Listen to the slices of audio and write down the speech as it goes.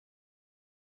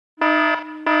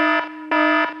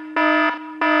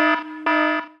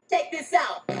Check this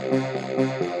out.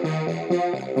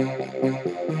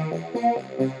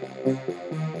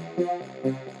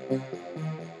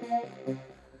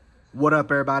 What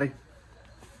up, everybody?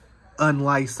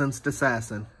 Unlicensed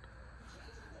assassin.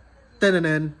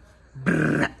 Dun-dun-dun.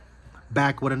 Brrr.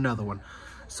 Back with another one.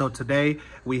 So today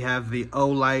we have the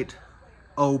Olight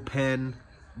O-Pen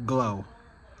Glow.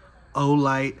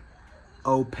 Olight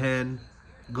O-Pen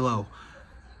Glow.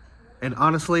 And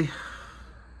honestly,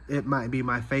 it might be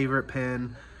my favorite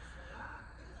pen.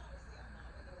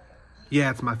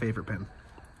 Yeah, it's my favorite pen.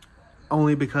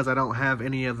 Only because I don't have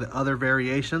any of the other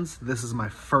variations. This is my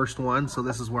first one, so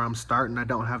this is where I'm starting. I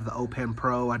don't have the O-Pen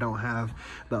Pro. I don't have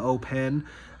the O-Pen.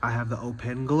 I have the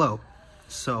O-Pen Glow.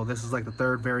 So this is like the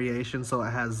third variation. So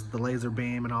it has the laser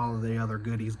beam and all of the other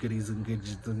goodies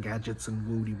and gadgets and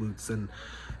woody woots and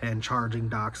charging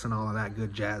docks and all of that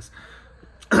good jazz.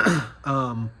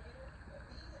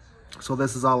 So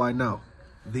this is all I know.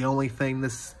 The only thing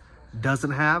this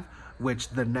doesn't have, which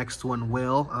the next one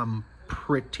will, I'm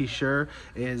pretty sure,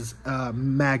 is a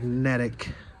magnet.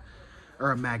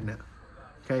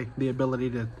 Okay, the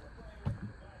ability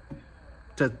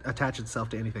to attach itself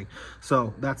to anything.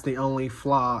 So that's the only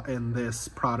flaw in this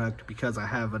product, because I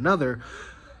have another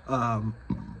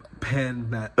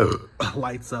pen that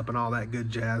lights up and all that good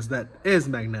jazz that is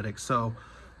magnetic. So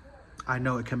I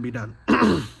know it can be done.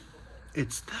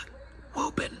 It's the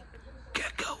Woben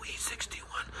Gecko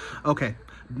E61. Okay,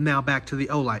 now back to the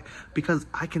Olight, because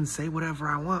I can say whatever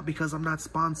I want because I'm not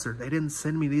sponsored. They didn't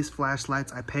send me these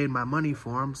flashlights. I paid my money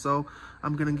for them, so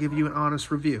I'm gonna give you an honest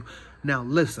review. Now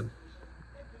listen,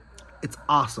 it's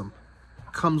awesome.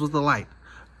 Comes with a light,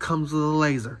 comes with a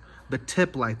laser, the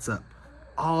tip lights up,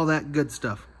 all that good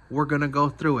stuff. We're gonna go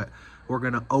through it. We're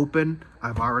gonna open,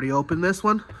 I've already opened this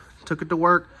one, took it to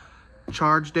work,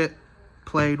 charged it,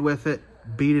 played with it,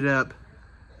 beat it up,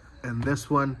 and this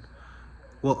one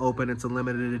will open. It's a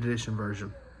limited edition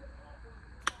version.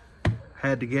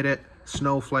 Had to get it.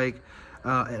 Snowflake.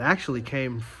 It actually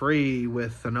came free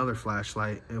with another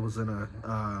flashlight. It was in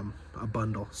a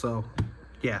bundle. So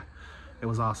yeah, it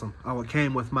was awesome. Oh, it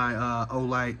came with my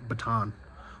Olight baton,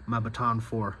 my baton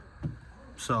 4.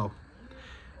 So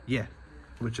yeah,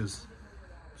 which is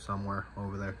somewhere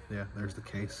over there. Yeah, there's the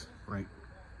case right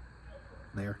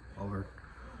there, over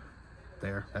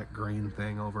there, that green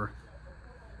thing over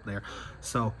there.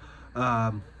 So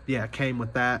yeah, it came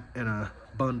with that in a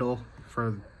bundle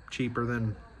for cheaper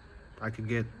than I could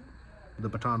get the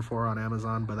baton 4 on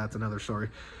Amazon, but that's another story.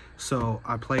 So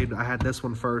I had this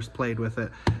one first, played with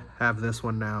it, have this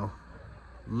one now.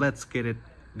 Let's get it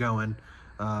going.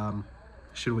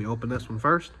 Should we open this one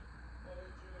first,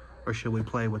 or should we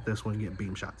play with this one and get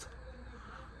beam shots?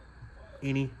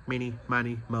 Eeny, meeny,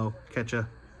 miny, mo, catcha.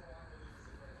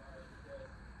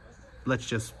 Let's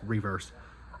just reverse.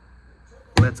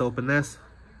 Let's open this,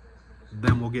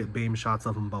 then we'll get beam shots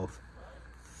of them both.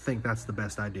 Think that's the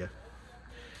best idea.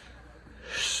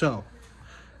 So,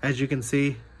 as you can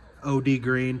see, OD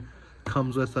green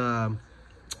comes with a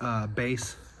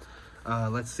base.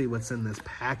 Let's see what's in this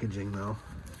packaging though.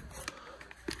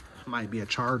 Might be a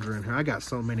charger in here. I got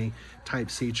so many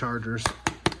Type-C chargers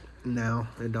now,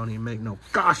 it don't even make no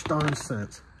gosh darn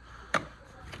sense.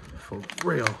 For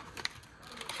real.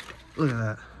 Look at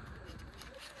that.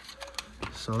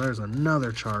 So there's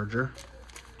another charger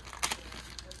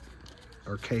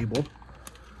or cable.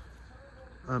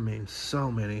 I mean, so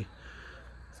many.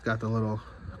 It's got the little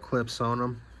clips on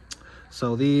them.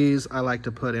 So these I like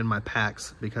to put in my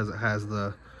packs because it has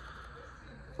the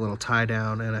little tie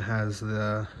down and it has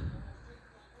the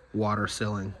water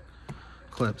sealing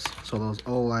clips. So those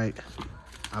Olight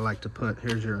I like to put.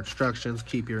 Here's your instructions.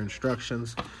 Keep your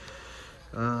instructions.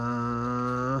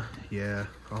 Yeah,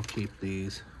 I'll keep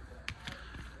these.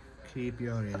 Keep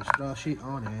your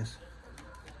instructions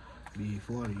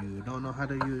before you don't know how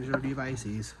to use your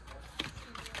devices.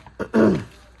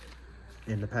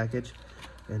 In the package,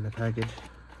 in the package,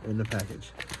 in the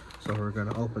package. So we're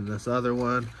gonna open this other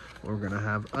one. We're gonna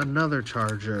have another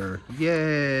charger.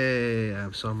 Yay! I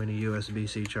have so many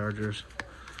USB-C chargers.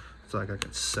 It's like I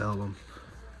could sell them.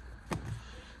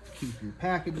 Keep your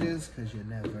packages, because you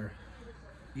never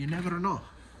know.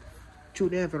 You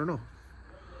never know.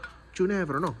 You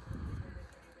never know.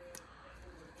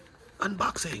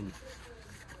 Unboxing.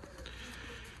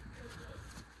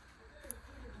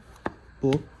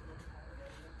 Pull.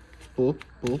 Pull,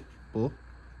 pull, pull,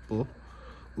 pull.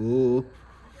 Ooh,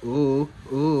 ooh,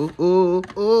 ooh, ooh,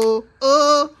 ooh,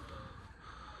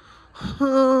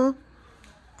 ooh.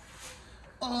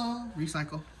 Oh,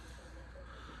 recycle.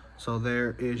 So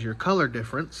there is your color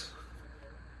difference,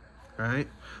 right?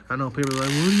 I know people are like,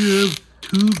 well, you have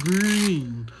 2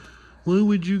 green. Why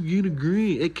would you get a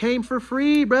green? It came for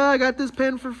free, bro. I got this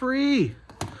pen for free.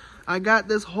 I got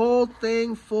this whole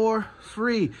thing for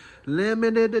free.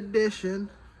 Limited edition.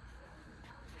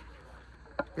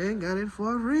 And got it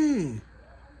for free.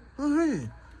 For free.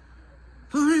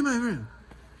 For free, my friend.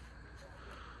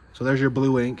 So there's your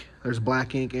blue ink. There's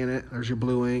black ink in it. There's your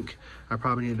blue ink. I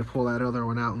probably need to pull that other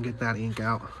one out and get that ink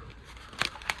out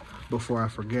before I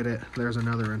forget it. There's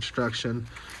another instruction.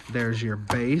 There's your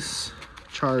base,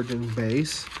 charging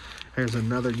base. Here's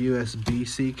another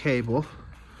USB-C cable.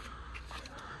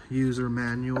 User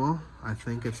manual. I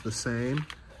think it's the same.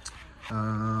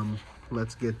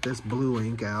 Let's get this blue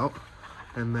ink out,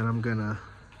 and then I'm gonna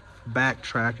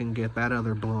backtrack and get that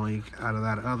other blue ink out of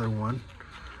that other one,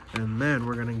 and then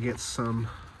we're gonna get some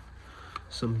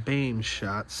beam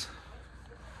shots.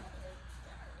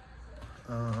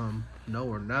 No,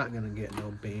 we're not gonna get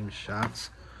no beam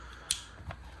shots.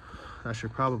 I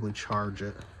should probably charge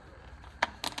it.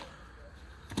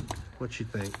 What you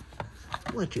think?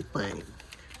 What you think?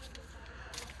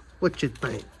 What you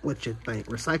think? What you think?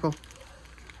 Recycle?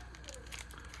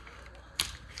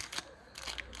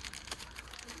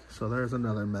 So there's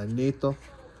another magneto.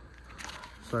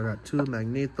 So I got two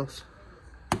magnetos.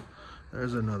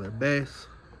 There's another base.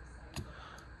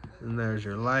 And there's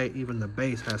your light. Even the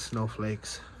base has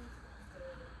snowflakes.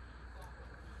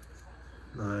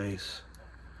 Nice.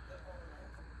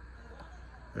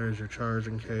 There's your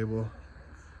charging cable.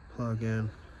 Plug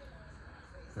in.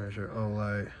 There's your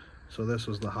Olight. So this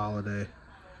was the holiday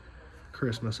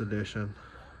Christmas edition.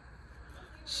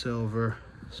 Silver.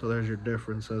 So there's your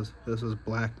differences. This is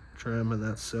black trim and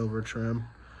that's silver trim.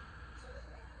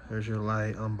 There's your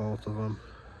light on both of them.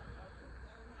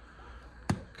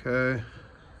 Okay.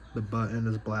 The button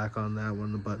is black on that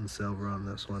one. The button's silver on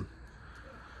this one.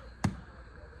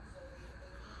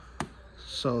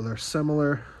 So they're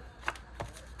similar,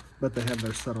 but they have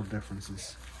their subtle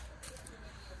differences.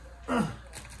 Or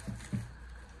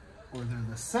they're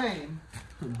the same,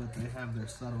 but they have their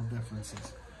subtle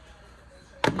differences.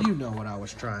 You know what I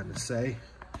was trying to say.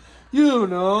 You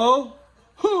know.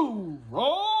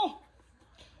 Hoorah!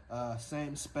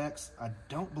 Same specs. I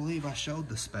don't believe I showed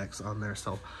the specs on there.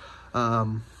 So,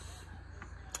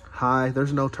 high,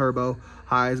 there's no turbo.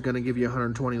 High is going to give you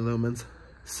 120 lumens,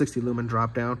 60 lumen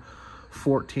drop down,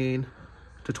 14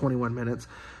 to 21 minutes,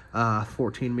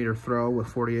 14 meter throw with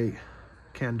 48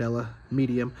 candela.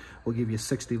 Medium will give you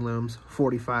 60 lums,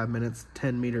 45 minutes,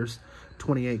 10 meters,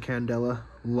 28 candela.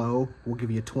 Low will give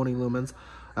you 20 lumens,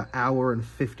 an hour and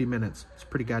 50 minutes. It's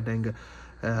pretty goddamn good.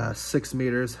 6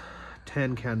 meters,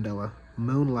 10 candela.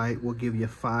 Moonlight will give you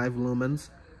 5 lumens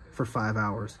for 5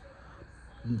 hours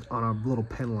on a little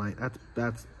pen light.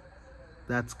 That's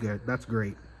good. That's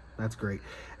great. That's great.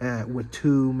 With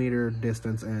 2 meter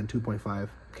distance and 2.5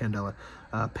 candela.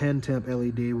 Pen temp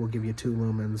LED will give you 2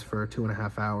 lumens for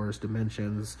 2.5 hours.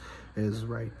 Dimensions is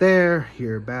right there.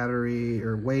 Your battery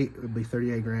or weight would be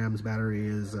 38 grams. Battery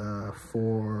is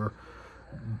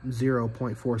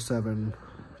 0.47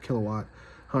 kilowatt,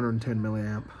 110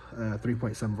 milliamp,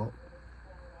 3.7 volt.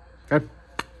 Okay,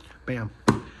 bam.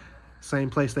 Same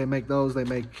place they make those. They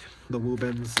make the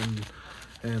Woobins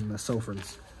and the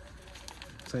Sofrans.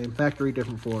 Same factory,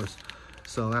 different floors.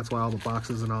 So that's why all the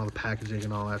boxes and all the packaging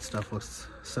and all that stuff looks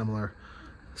similar.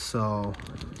 So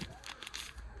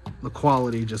the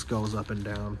quality just goes up and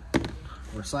down.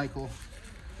 Recycle.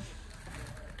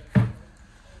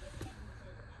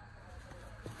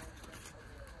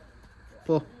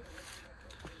 Pull.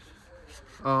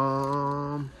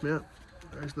 Yeah,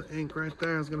 there's the ink right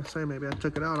there. I was gonna say maybe I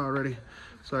took it out already.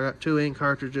 So I got 2 ink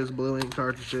cartridges, blue ink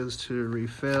cartridges to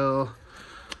refill.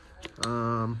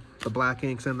 The black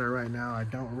ink's in there right now. I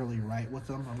don't really write with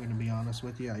them. I'm going to be honest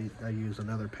with you. I use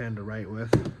another pen to write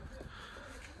with.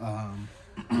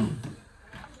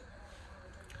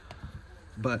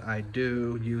 But I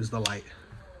do use the light.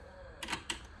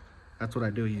 That's what I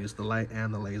do use, the light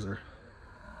and the laser.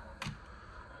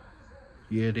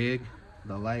 You dig?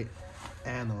 The light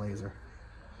and the laser.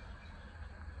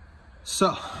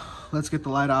 So, let's get the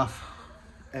light off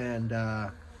and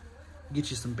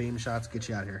get you some beam shots, get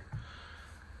you out of here.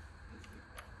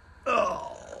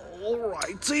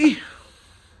 Alrighty.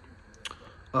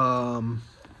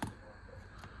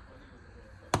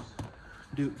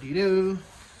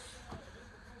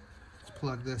 Let's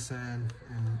plug this in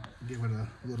and give it a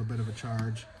little bit of a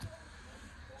charge.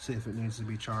 See if it needs to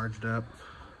be charged up.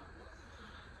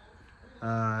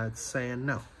 It's saying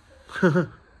no.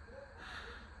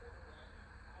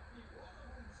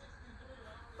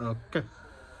 Okay.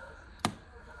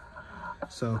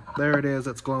 So there it is.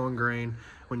 It's glowing green.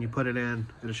 When you put it in,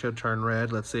 it should turn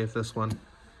red. Let's see if this one.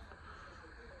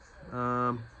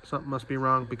 Something must be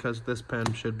wrong because this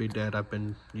pen should be dead. I've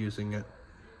been using it.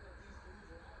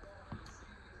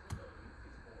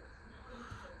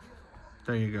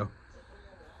 There you go.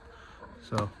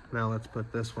 So now let's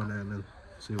put this one in and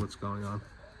see what's going on.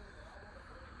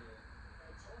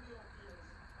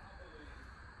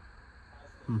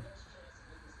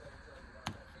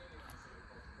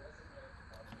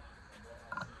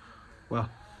 Well,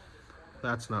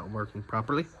 that's not working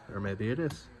properly, or maybe it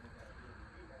is.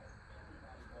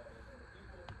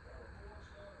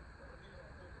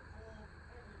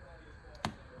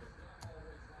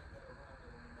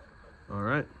 All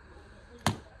right,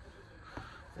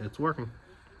 it's working.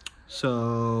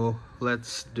 So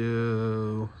let's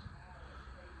do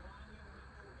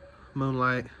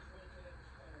Moonlight.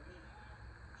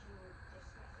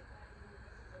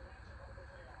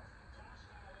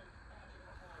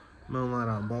 Moonlight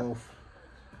on both,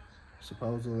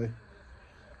 supposedly.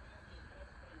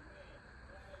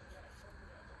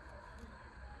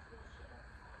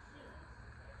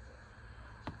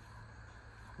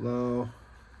 Low,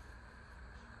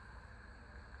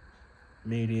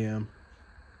 medium,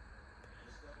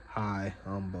 high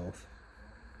on both.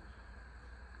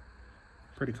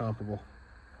 Pretty comparable.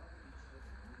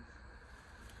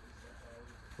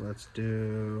 Let's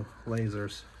do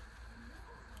lasers.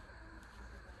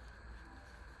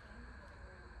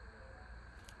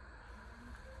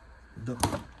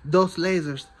 Dos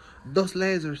lasers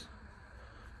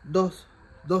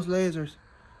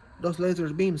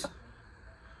beams.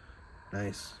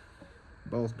 Nice.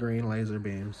 Both green laser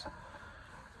beams.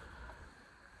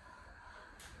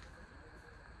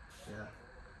 Yeah.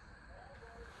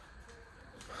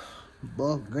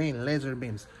 Both green laser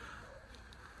beams.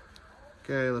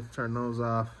 Okay, let's turn those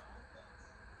off.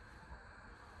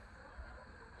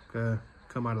 Okay,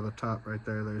 come out of the top right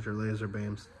there. There's your laser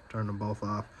beams. Turn them both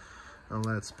off. And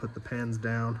let's put the pens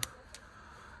down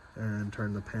and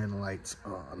turn the pen lights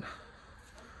on.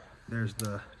 There's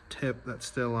the tip that's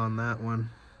still on that one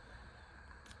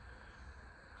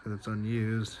because it's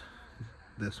unused.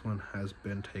 This one has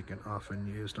been taken off and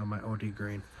used on my OD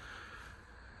green.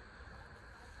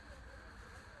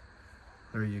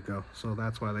 There you go. So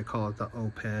that's why they call it the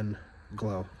O pen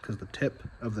glow, because the tip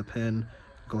of the pen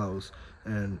glows.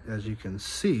 And as you can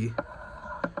see,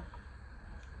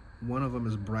 one of them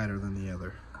is brighter than the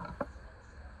other.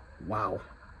 Wow.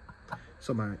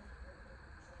 So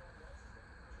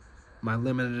my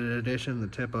limited edition, the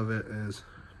tip of it is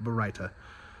brighter.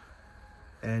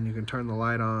 And you can turn the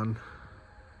light on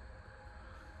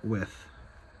with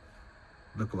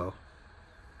the glow.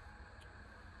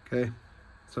 Okay,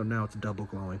 so now it's double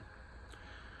glowing.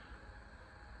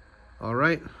 All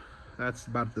right, that's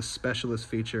about the specialist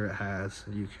feature it has.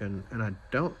 You can, and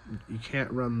you can't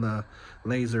run the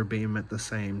laser beam at the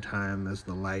same time as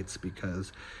the lights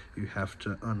because you have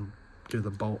to undo the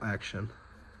bolt action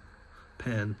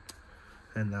pin,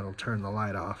 and that'll turn the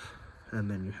light off,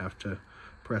 and then you have to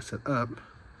press it up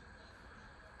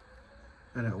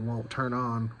and it won't turn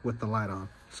on with the light on.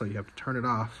 So you have to turn it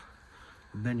off,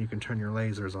 and then you can turn your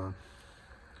lasers on.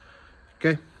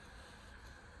 Okay.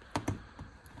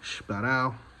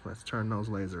 Shbarao. Let's turn those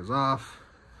lasers off.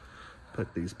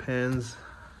 Put these pens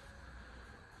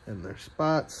in their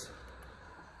spots.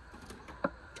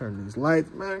 Turn these lights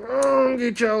back on.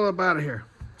 Get y'all up out of here.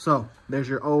 So there's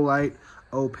your Olight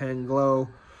O pen glow.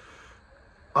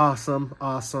 Awesome,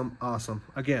 awesome, awesome.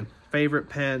 Again, favorite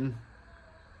pen.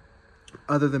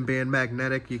 Other than being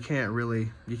magnetic, you can't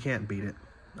beat it.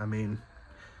 I mean,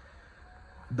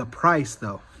 the price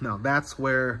though, now that's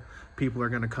where people are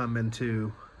going to come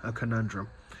into a conundrum.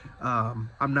 I'm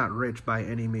not rich by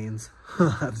any means.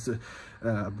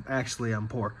 Actually, I'm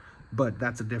poor, but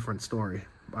that's a different story.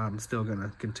 I'm still going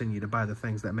to continue to buy the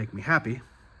things that make me happy.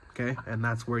 Okay, and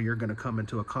that's where you're going to come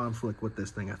into a conflict with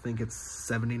this thing. I think it's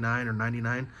 $79 or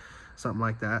 $99, something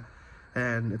like that.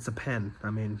 And it's a pen. I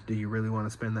mean, do you really want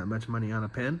to spend that much money on a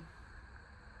pen?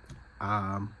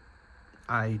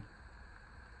 I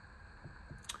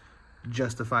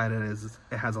justified it as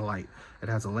it has a light. It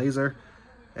has a laser,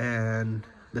 and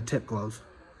the tip glows.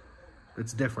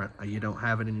 It's different. You don't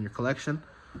have it in your collection.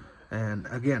 And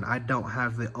again, I don't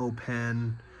have the O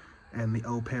pen and the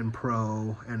O pen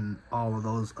Pro and all of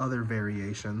those other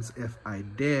variations. If I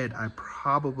did, I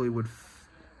probably would,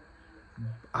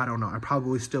 I don't know, I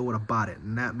probably still would have bought it.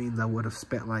 And that means I would have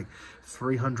spent like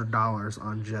 $300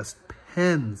 on just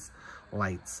pens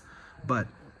lights. But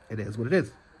it is what it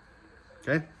is.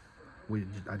 Okay?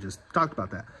 I just talked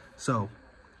about that. So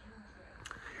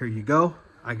here you go.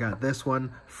 I got this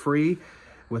one free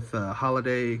with the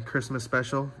holiday Christmas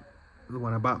special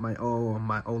when I bought my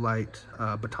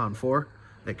Olight Baton 4.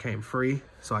 It came free,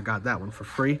 so I got that one for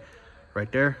free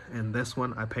right there. And this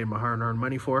one I paid my hard-earned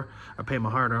money for. I paid my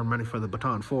hard-earned money for the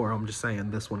Baton 4. I'm just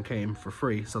saying this one came for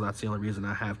free, so that's the only reason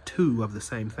I have two of the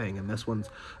same thing. And this one's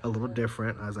a little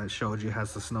different. As I showed you, it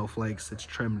has the snowflakes. It's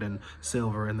trimmed in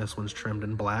silver, and this one's trimmed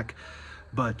in black.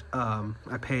 But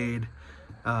I paid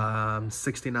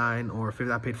 69 or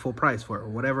 50. I paid full price for it, or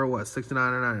whatever it was,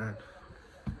 69 or 99.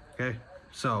 Okay,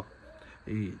 so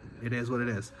it is what it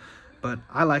is. But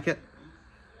I like it,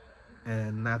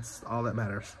 and that's all that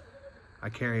matters. I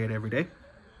carry it every day,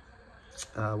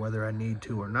 whether I need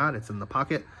to or not. It's in the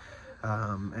pocket,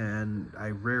 and I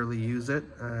rarely use it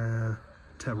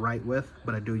to write with,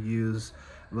 but I do use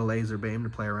the laser beam to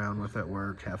play around with at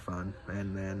work, have fun.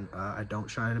 And then I don't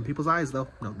shine in people's eyes, though.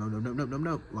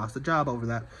 No. Lost a job over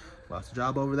that. Lost a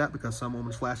job over that because some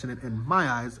woman's flashing it in my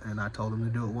eyes, and I told him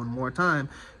to do it one more time,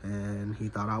 and he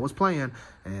thought I was playing,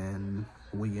 and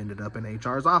we ended up in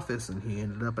HR's office, and he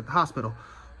ended up at the hospital.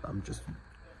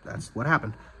 That's what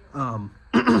happened.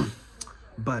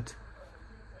 But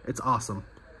it's awesome.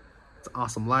 It's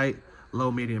awesome light,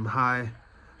 low, medium, high,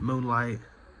 moonlight.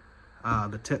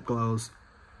 The tip glows.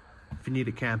 If you need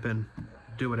it camping,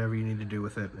 do whatever you need to do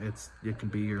with it. It can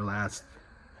be your last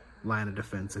line of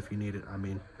defense if you need it. I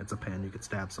mean, it's a pen. You could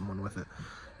stab someone with it.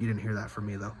 You didn't hear that from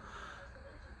me, though.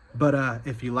 But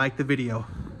if you like the video,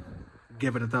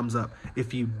 give it a thumbs up.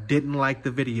 If you didn't like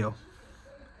the video,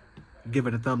 give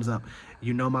it a thumbs up.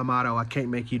 You know my motto, I can't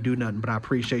make you do nothing, but I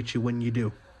appreciate you when you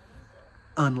do.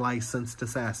 Unlicensed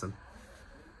assassin.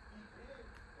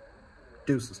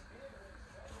 Deuces.